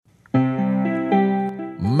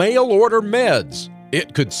mail order meds.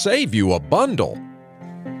 It could save you a bundle.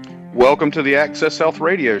 Welcome to the Access Health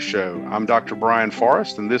Radio Show. I'm Dr. Brian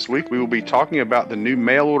Forrest, and this week we will be talking about the new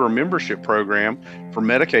mail order membership program for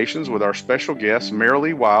medications with our special guest,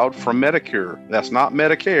 Marilee Wild from Medicure. That's not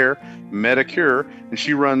Medicare, Medicure, and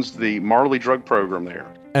she runs the Marley Drug Program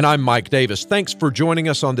there. And I'm Mike Davis. Thanks for joining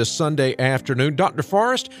us on this Sunday afternoon. Dr.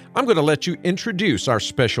 Forrest, I'm going to let you introduce our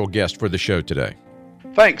special guest for the show today.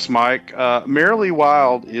 Thanks, Mike. Marilee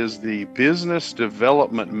Wild is the Business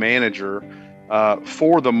Development Manager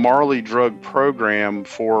for the Marley Drug Program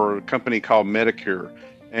for a company called Medicure.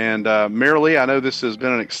 And Marilee, I know this has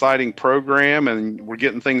been an exciting program and we're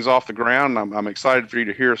getting things off the ground. I'm excited for you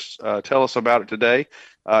to hear us tell us about it today.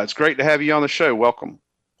 It's great to have you on the show. Welcome.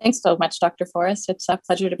 Thanks so much, Dr. Forrest. It's a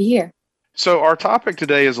pleasure to be here. So our topic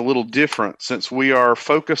today is a little different since we are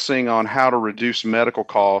focusing on how to reduce medical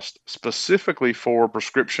costs specifically for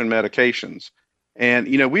prescription medications. And,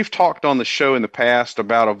 you know, we've talked on the show in the past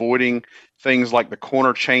about avoiding things like the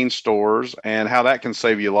corner chain stores and how that can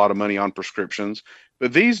save you a lot of money on prescriptions.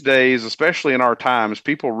 But these days, especially in our times,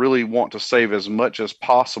 people really want to save as much as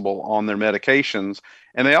possible on their medications.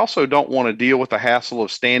 And they also don't want to deal with the hassle of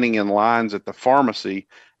standing in lines at the pharmacy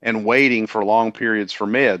and waiting for long periods for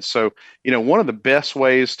meds. So, you know, one of the best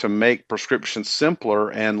ways to make prescriptions simpler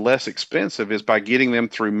and less expensive is by getting them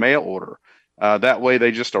through mail order. That way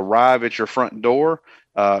they just arrive at your front door,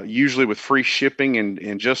 usually with free shipping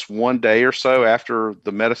in just one day or so after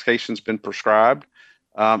the medication's been prescribed.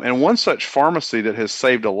 And one such pharmacy that has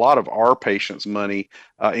saved a lot of our patients money,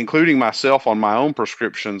 including myself on my own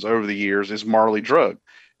prescriptions over the years, is Marley Drug.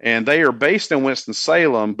 And they are based in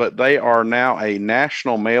Winston-Salem, but they are now a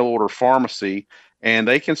national mail order pharmacy, and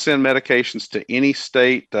they can send medications to any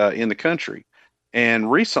state in the country.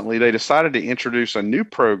 And recently they decided to introduce a new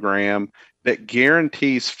program that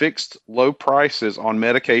guarantees fixed low prices on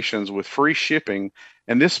medications with free shipping.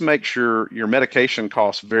 And this makes your medication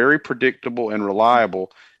costs very predictable and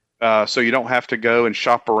reliable. So you don't have to go and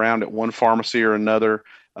shop around at one pharmacy or another.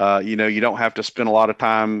 You know, you don't have to spend a lot of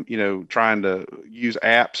time, you know, trying to use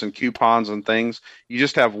apps and coupons and things. You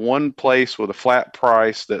just have one place with a flat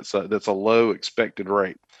price that's a low expected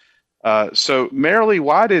rate. So Marilee,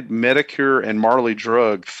 why did Medicure and Marley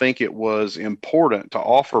Drug think it was important to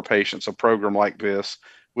offer patients a program like this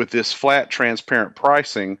with this flat, transparent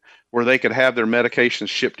pricing where they could have their medications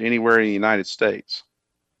shipped anywhere in the United States?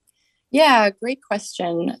 Yeah, great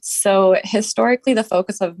question. So historically, the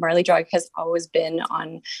focus of Marley Drug has always been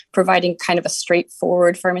on providing kind of a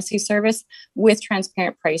straightforward pharmacy service with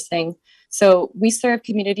transparent pricing. So we serve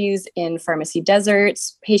communities in pharmacy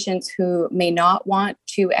deserts, patients who may not want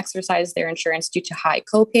to exercise their insurance due to high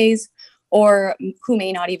copays, or who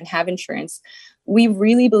may not even have insurance. We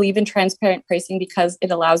really believe in transparent pricing because it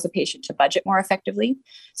allows the patient to budget more effectively.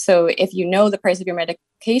 So if you know the price of your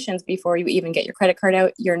medications before you even get your credit card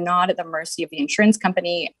out, you're not at the mercy of the insurance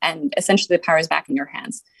company, and essentially the power is back in your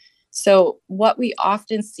hands. So what we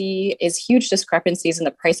often see is huge discrepancies in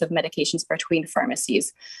the price of medications between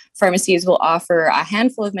pharmacies. Pharmacies will offer a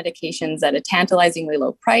handful of medications at a tantalizingly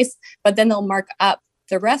low price, but then they'll mark up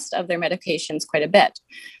the rest of their medications quite a bit.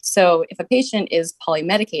 So if a patient is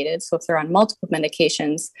polymedicated, so if they're on multiple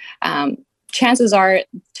medications, chances are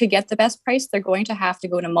to get the best price, they're going to have to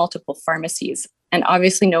go to multiple pharmacies. And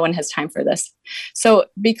obviously no one has time for this. So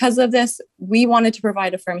because of this, we wanted to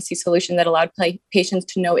provide a pharmacy solution that allowed patients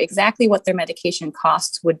to know exactly what their medication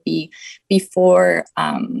costs would be before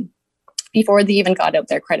they even got out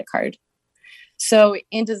their credit card. So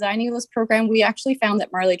in designing this program, we actually found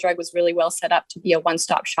that Marley Drug was really well set up to be a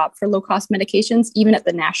one-stop shop for low-cost medications, even at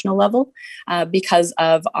the national level, because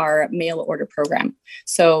of our mail order program.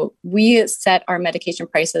 So we set our medication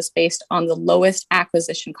prices based on the lowest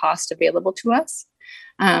acquisition cost available to us.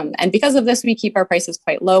 And because of this, we keep our prices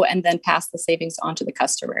quite low and then pass the savings on to the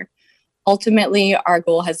customer. Ultimately, our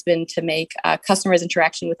goal has been to make customers'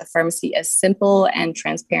 interaction with the pharmacy as simple and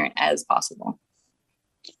transparent as possible.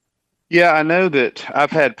 Yeah, I know that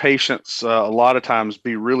I've had patients a lot of times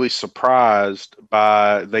be really surprised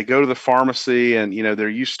they go to the pharmacy and, you know,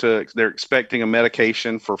 they're expecting a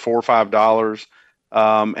medication for $4 or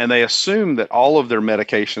 $5. And they assume that all of their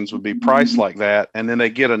medications would be priced like that. And then they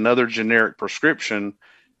get another generic prescription.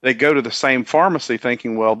 They go to the same pharmacy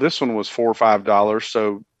thinking, well, this one was $4 or $5,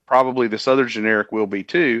 so probably this other generic will be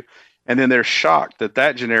too. And then they're shocked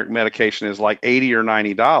that generic medication is like $80 or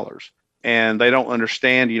 $90. And they don't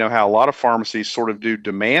understand, you know, how a lot of pharmacies sort of do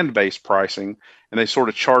demand-based pricing, and they sort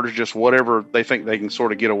of charge just whatever they think they can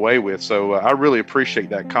sort of get away with. So I really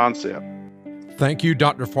appreciate that concept. Thank you,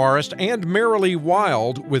 Dr. Forrest and Marilee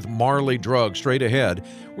Wild with Marley Drug. Straight ahead,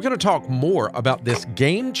 we're going to talk more about this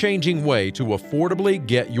game-changing way to affordably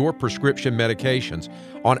get your prescription medications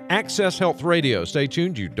on Access Health Radio. Stay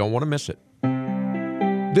tuned. You don't want to miss it.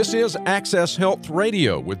 This is Access Health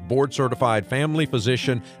Radio with board-certified family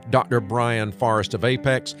physician Dr. Brian Forrest of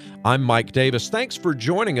Apex. I'm Mike Davis. Thanks for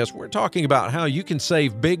joining us. We're talking about how you can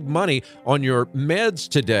save big money on your meds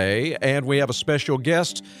today, and we have a special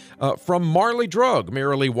guest from Marley Drug,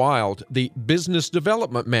 Marilee Wild, the business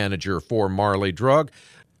development manager for Marley Drug.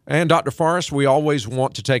 And Dr. Forrest, we always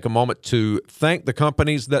want to take a moment to thank the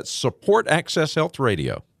companies that support Access Health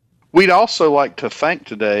Radio. We'd also like to thank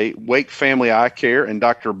today Wake Family Eye Care and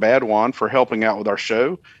Dr. Badwan for helping out with our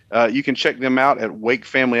show. You can check them out at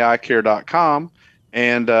wakefamilyeyecare.com.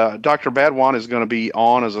 And Dr. Badwan is going to be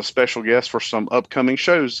on as a special guest for some upcoming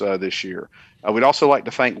shows this year. We'd also like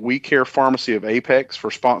to thank We Care Pharmacy of Apex for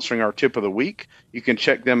sponsoring our tip of the week. You can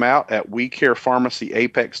check them out at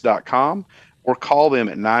wecarepharmacyapex.com or call them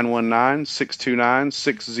at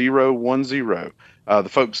 919-629-6010. The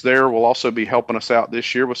folks there will also be helping us out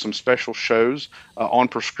this year with some special shows on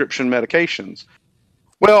prescription medications.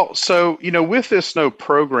 Well, so, with this no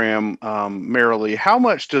program, Marilee, how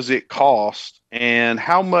much does it cost and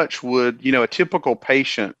how much would, a typical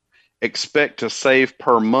patient expect to save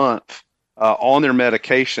per month on their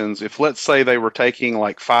medications if, let's say, they were taking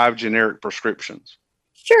like 5 generic prescriptions?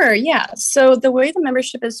 Sure, yeah. So the way the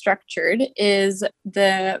membership is structured is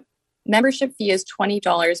the membership fee is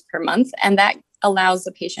 $20 per month, and that allows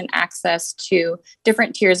the patient access to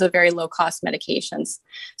different tiers of very low-cost medications.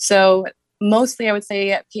 So mostly, I would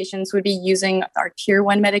say patients would be using our Tier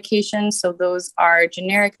 1 medications. So those are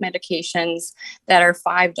generic medications that are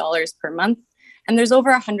 $5 per month. And there's over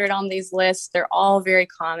 100 on these lists. They're all very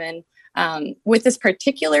common. With this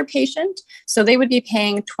particular patient, so they would be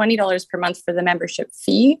paying $20 per month for the membership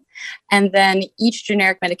fee. And then each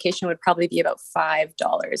generic medication would probably be about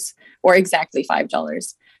 $5 or exactly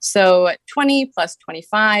 $5. So 20 plus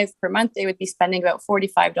 25 per month, they would be spending about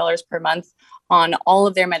 $45 per month on all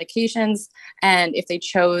of their medications. And if they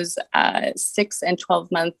chose 6 and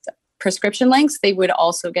 12-month prescription lengths, they would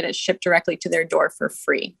also get it shipped directly to their door for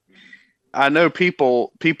free. I know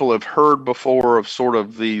people have heard before of sort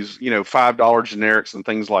of these, $5 generics and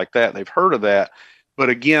things like that. They've heard of that. But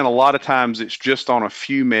again, a lot of times it's just on a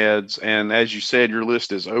few meds. And as you said, your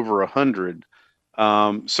list is over 100.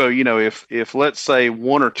 So, if let's say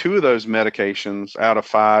 1 or 2 of those medications out of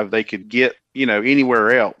 5, they could get,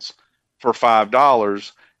 anywhere else for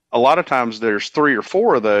 $5, a lot of times there's 3 or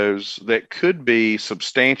 4 of those that could be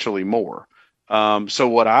substantially more. So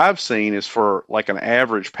what I've seen is for like an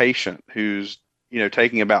average patient who's,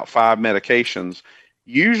 taking about 5 medications,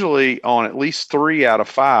 usually on at least 3 out of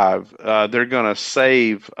 5, they're going to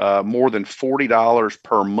save more than $40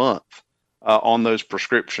 per month on those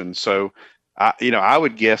prescriptions. So, I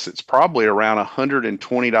would guess it's probably around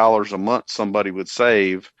 $120 a month somebody would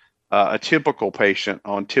save a typical patient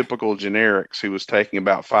on typical generics who was taking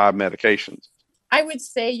about 5 medications. I would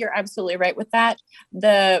say you're absolutely right with that.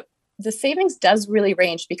 The savings does really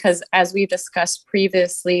range because, as we've discussed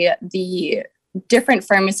previously, the different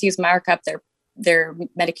pharmacies mark up their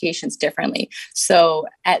medications differently. So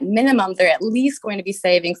at minimum, they're at least going to be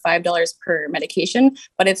saving $5 per medication,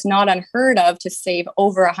 but it's not unheard of to save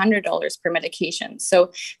over $100 per medication. So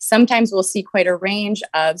sometimes we'll see quite a range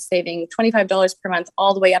of saving $25 per month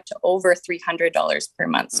all the way up to over $300 per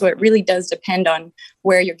month. So it really does depend on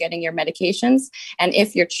where you're getting your medications and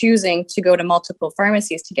if you're choosing to go to multiple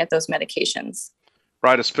pharmacies to get those medications.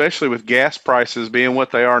 Right, especially with gas prices being what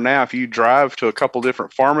they are now. If you drive to a couple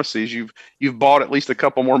different pharmacies, you've bought at least a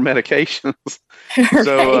couple more medications. Right,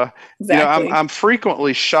 So, exactly. I'm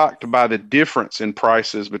frequently shocked by the difference in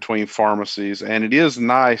prices between pharmacies, and it is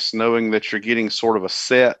nice knowing that you're getting sort of a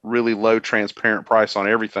set, really low, transparent price on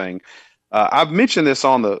everything. I've mentioned this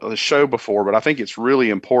on the show before, but I think it's really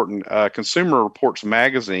important. Consumer Reports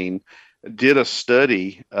Magazine did a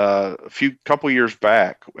study couple years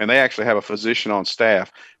back, and they actually have a physician on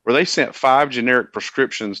staff where they sent 5 generic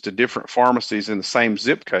prescriptions to different pharmacies in the same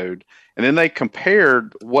zip code, and then they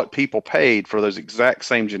compared what people paid for those exact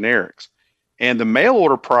same generics. And the mail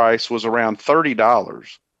order price was around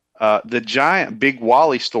 $30. The giant Big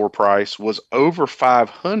Wally store price was over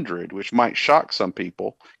 $500, which might shock some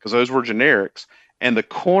people because those were generics. And the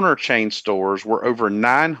corner chain stores were over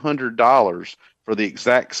 $900 for the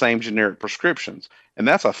exact same generic prescriptions. And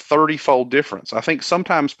that's a 30-fold difference. I think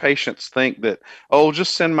sometimes patients think that,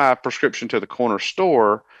 just send my prescription to the corner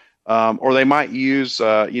store, or they might use,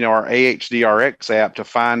 our AHDRX app to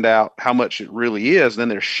find out how much it really is. And then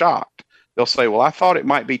they're shocked they'll say, well, I thought it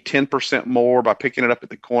might be 10% more by picking it up at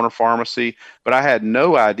the corner pharmacy, but I had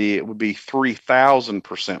no idea it would be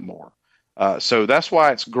 3,000% more. So that's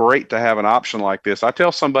why it's great to have an option like this. I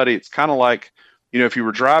tell somebody it's kind of like, if you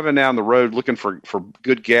were driving down the road looking for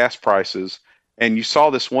good gas prices and you saw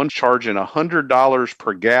this one charging $100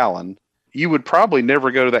 per gallon, you would probably never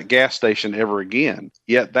go to that gas station ever again.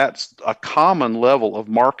 Yet that's a common level of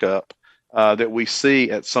markup that we see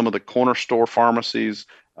at some of the corner store pharmacies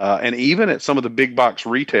and even at some of the big box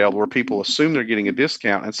retail where people assume they're getting a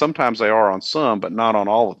discount. And sometimes they are on some, but not on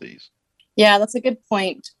all of these. Yeah, that's a good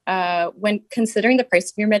point. When considering the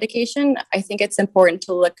price of your medication, I think it's important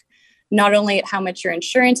to look not only at how much your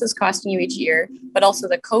insurance is costing you each year, but also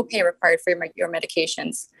the copay required for your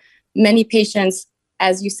medications. Many patients,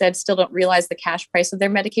 as you said, still don't realize the cash price of their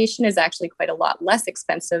medication is actually quite a lot less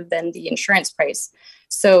expensive than the insurance price.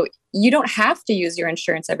 So you don't have to use your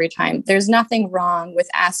insurance every time. There's nothing wrong with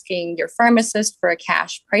asking your pharmacist for a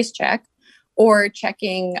cash price check or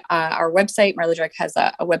checking our website. Marley Drug has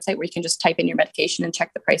a website where you can just type in your medication and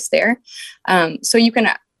check the price there. So you can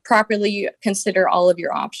properly consider all of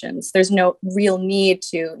your options. There's no real need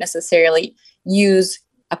to necessarily use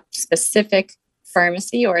a specific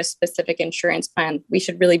pharmacy or a specific insurance plan. We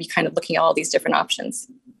should really be kind of looking at all these different options.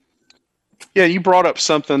 Yeah, you brought up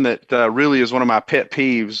something that really is one of my pet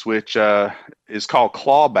peeves, which is called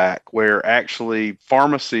clawback, where actually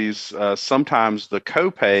pharmacies, sometimes the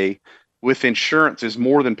copay with insurance is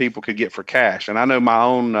more than people could get for cash. And I know my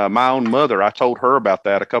own mother, I told her about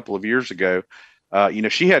that a couple of years ago.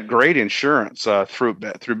 She had great insurance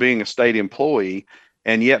through being a state employee,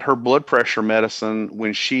 and yet her blood pressure medicine,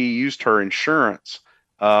 when she used her insurance,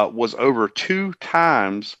 was over 2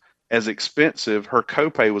 times as expensive. Her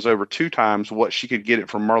copay was over 2 times what she could get it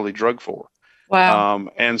from Marley Drug for. Wow.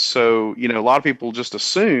 And so, a lot of people just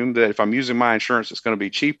assume that if I'm using my insurance, it's going to be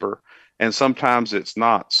cheaper. And sometimes it's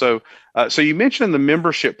not. So you mentioned the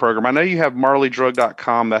membership program. I know you have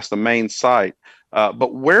marleydrug.com. That's the main site.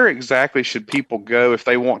 But where exactly should people go if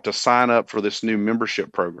they want to sign up for this new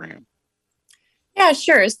membership program? Yeah,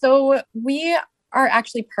 sure. So we are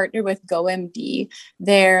actually partnered with GoMD.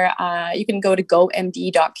 There, you can go to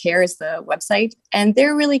gomd.care is the website, and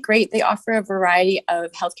they're really great. They offer a variety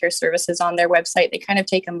of healthcare services on their website. They kind of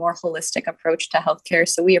take a more holistic approach to healthcare,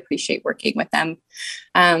 so we appreciate working with them.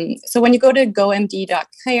 So when you go to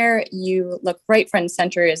gomd.care, you look right front and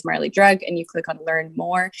center is Marley Drug, and you click on Learn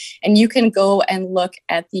More, and you can go and look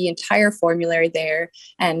at the entire formulary there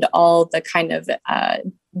and all the kind of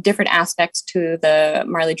different aspects to the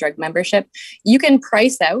Marley Drug membership. You can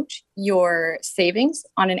price out your savings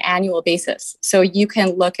on an annual basis. So you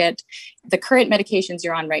can look at the current medications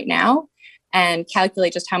you're on right now and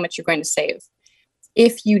calculate just how much you're going to save.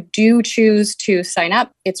 If you do choose to sign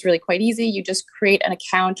up, it's really quite easy. You just create an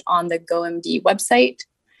account on the GoMD website.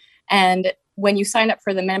 And when you sign up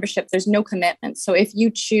for the membership, there's no commitment. So if you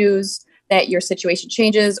choose that your situation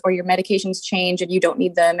changes or your medications change and you don't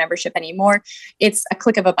need the membership anymore, it's a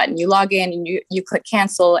click of a button. You log in and you click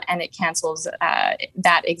cancel, and it cancels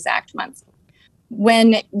that exact month.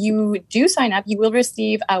 When you do sign up, you will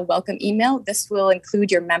receive a welcome email. This will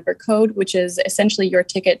include your member code, which is essentially your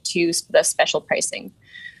ticket to the special pricing.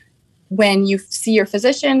 When you see your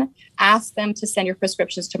physician, ask them to send your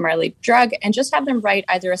prescriptions to Marley Drug and just have them write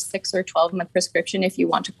either a 6 or 12-month prescription if you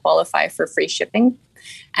want to qualify for free shipping.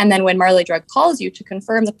 And then when Marley Drug calls you to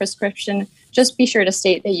confirm the prescription, just be sure to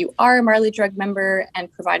state that you are a Marley Drug member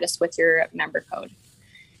and provide us with your member code.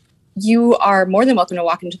 You are more than welcome to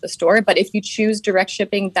walk into the store, but if you choose direct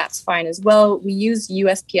shipping, that's fine as well. We use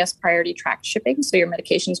USPS priority tracked shipping, so your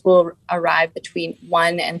medications will arrive between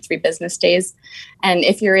 1 and 3 business days. And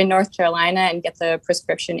if you're in North Carolina and get the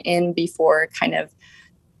prescription in before kind of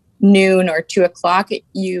noon or 2 o'clock,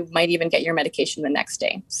 you might even get your medication the next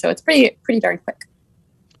day. So it's pretty darn quick.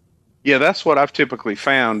 Yeah, that's what I've typically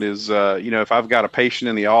found is, if I've got a patient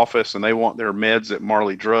in the office and they want their meds at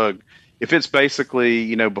Marley Drug, if it's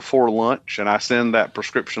basically, before lunch and I send that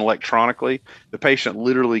prescription electronically, the patient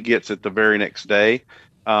literally gets it the very next day.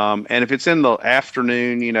 And if it's in the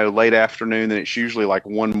afternoon, late afternoon, then it's usually like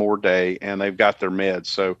one more day and they've got their meds.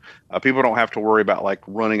 So people don't have to worry about like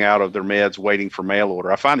running out of their meds waiting for mail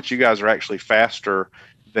order. I find that you guys are actually faster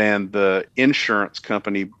than the insurance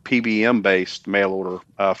company PBM based mail order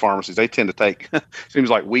pharmacies. They tend to take,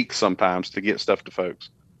 seems like weeks sometimes to get stuff to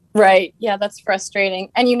folks. Right. Yeah, that's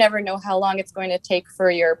frustrating. And you never know how long it's going to take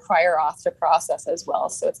for your prior auth to process as well.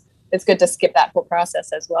 So it's good to skip that whole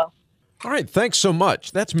process as well. All right. Thanks so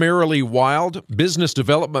much. That's Marilee Wild, Business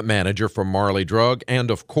Development Manager for Marley Drug,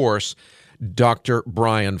 and of course, Dr.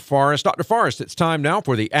 Brian Forrest. Dr. Forrest, it's time now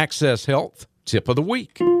for the Access Health Tip of the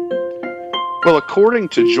Week. Well, according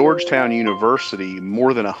to Georgetown University,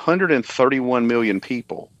 more than 131 million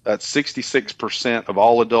people, that's 66% of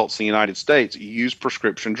all adults in the United States, use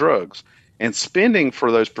prescription drugs. And spending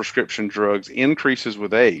for those prescription drugs increases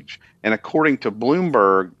with age. And according to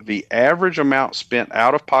Bloomberg, the average amount spent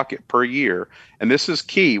out of pocket per year, and this is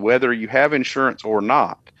key, whether you have insurance or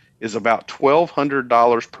not, is about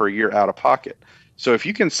 $1,200 per year out of pocket. So if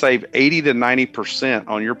you can save 80 to 90%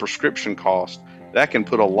 on your prescription cost, that can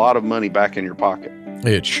put a lot of money back in your pocket.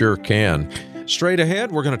 It sure can. Straight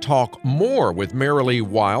ahead, we're going to talk more with Marilee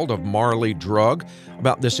Wild of Marley Drug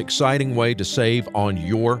about this exciting way to save on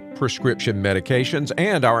your prescription medications,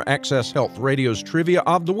 and our Access Health Radio's Trivia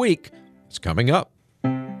of the Week is coming up.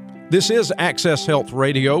 This is Access Health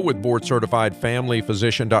Radio with board-certified family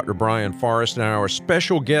physician Dr. Brian Forrest and our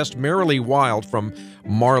special guest, Marilee Wild from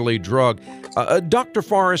Marley Drug. Dr.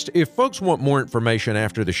 Forrest, if folks want more information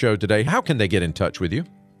after the show today, how can they get in touch with you?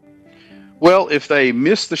 Well, if they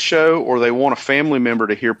miss the show or they want a family member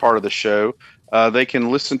to hear part of the show, they can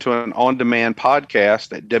listen to an on-demand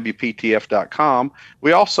podcast at WPTF.com.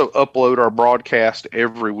 We also upload our broadcast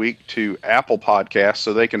every week to Apple Podcasts,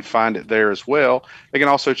 so they can find it there as well. They can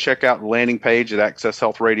also check out the landing page at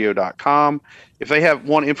AccessHealthRadio.com. If they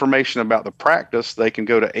want information about the practice, they can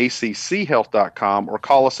go to ACCHealth.com or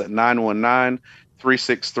call us at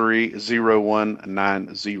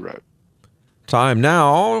 919-363-0190. Time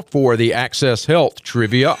now for the Access Health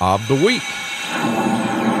Trivia of the Week.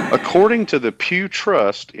 According to the Pew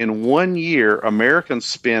Trust, in 1 year, Americans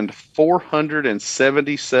spend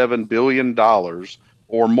 $477 billion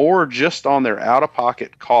or more just on their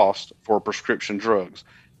out-of-pocket cost for prescription drugs.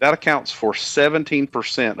 That accounts for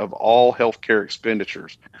 17% of all healthcare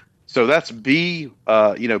expenditures. So that's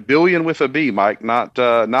billion with a B, Mike, not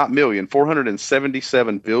million.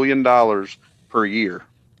 $477 billion per year.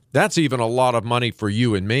 That's even a lot of money for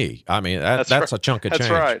you and me. I mean, that's right. A chunk of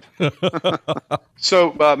change. That's right.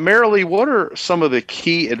 So, Marilee, what are some of the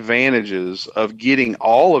key advantages of getting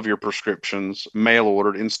all of your prescriptions mail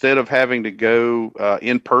ordered instead of having to go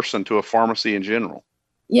in person to a pharmacy in general?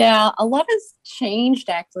 Yeah, a lot has changed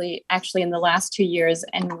actually in the last 2 years,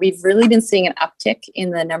 and we've really been seeing an uptick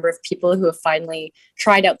in the number of people who have finally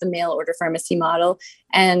tried out the mail order pharmacy model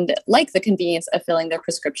and like the convenience of filling their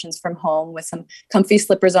prescriptions from home with some comfy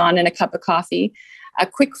slippers on and a cup of coffee. A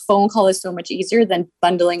quick phone call is so much easier than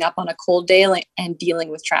bundling up on a cold day and dealing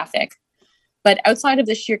with traffic. But outside of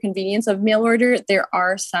the sheer convenience of mail order, there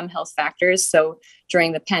are some health factors. So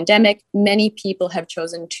during the pandemic, many people have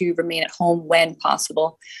chosen to remain at home when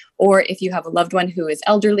possible. Or if you have a loved one who is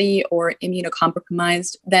elderly or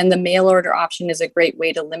immunocompromised, then the mail order option is a great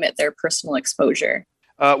way to limit their personal exposure.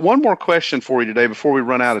 One more question for you today before we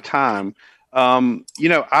run out of time.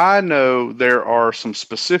 I know there are some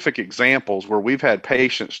specific examples where we've had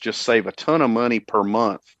patients just save a ton of money per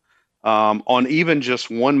month on even just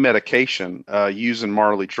one medication using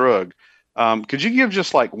Marley Drug. Could you give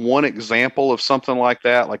just like one example of something like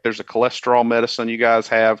that? Like there's a cholesterol medicine you guys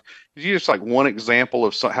have. Could you just like one example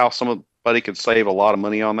of how somebody could save a lot of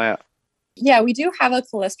money on that? Yeah, we do have a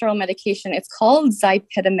cholesterol medication. It's called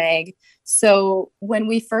ZYPITAMAG. So when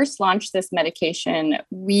we first launched this medication,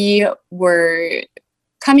 we were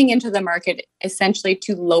coming into the market essentially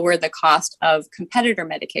to lower the cost of competitor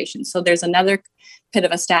medications. So there's another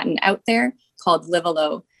pitavastatin out there called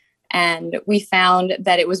Livalo. And we found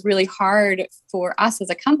that it was really hard for us as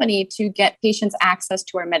a company to get patients access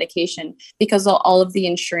to our medication because of all of the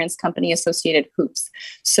insurance company associated hoops.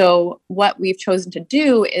 So what we've chosen to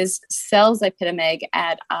do is sell ZYPITAMAG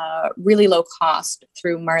at a really low cost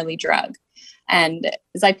through Marley Drug. And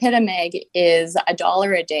ZYPITAMAG is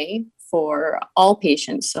 $1 a day for all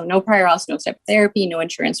patients. So no prior auth, no step therapy, no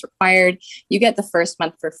insurance required. You get the first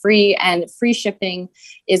month for free, and free shipping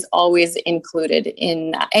is always included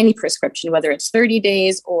in any prescription, whether it's 30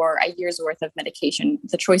 days or a year's worth of medication.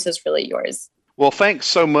 The choice is really yours. Well, thanks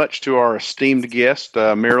so much to our esteemed guest,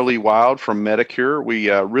 Marilee Wild from Medicure. We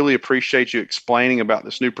really appreciate you explaining about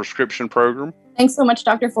this new prescription program. Thanks so much,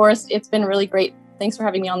 Dr. Forrest. It's been really great. Thanks for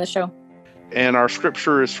having me on the show. And our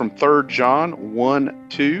scripture is from 3 John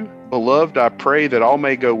 1:2. Beloved, I pray that all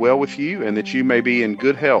may go well with you and that you may be in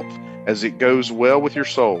good health as it goes well with your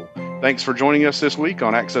soul. Thanks for joining us this week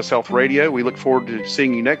on Access Health Radio. We look forward to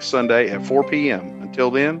seeing you next Sunday at 4 p.m.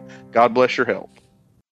 Until then, God bless your health.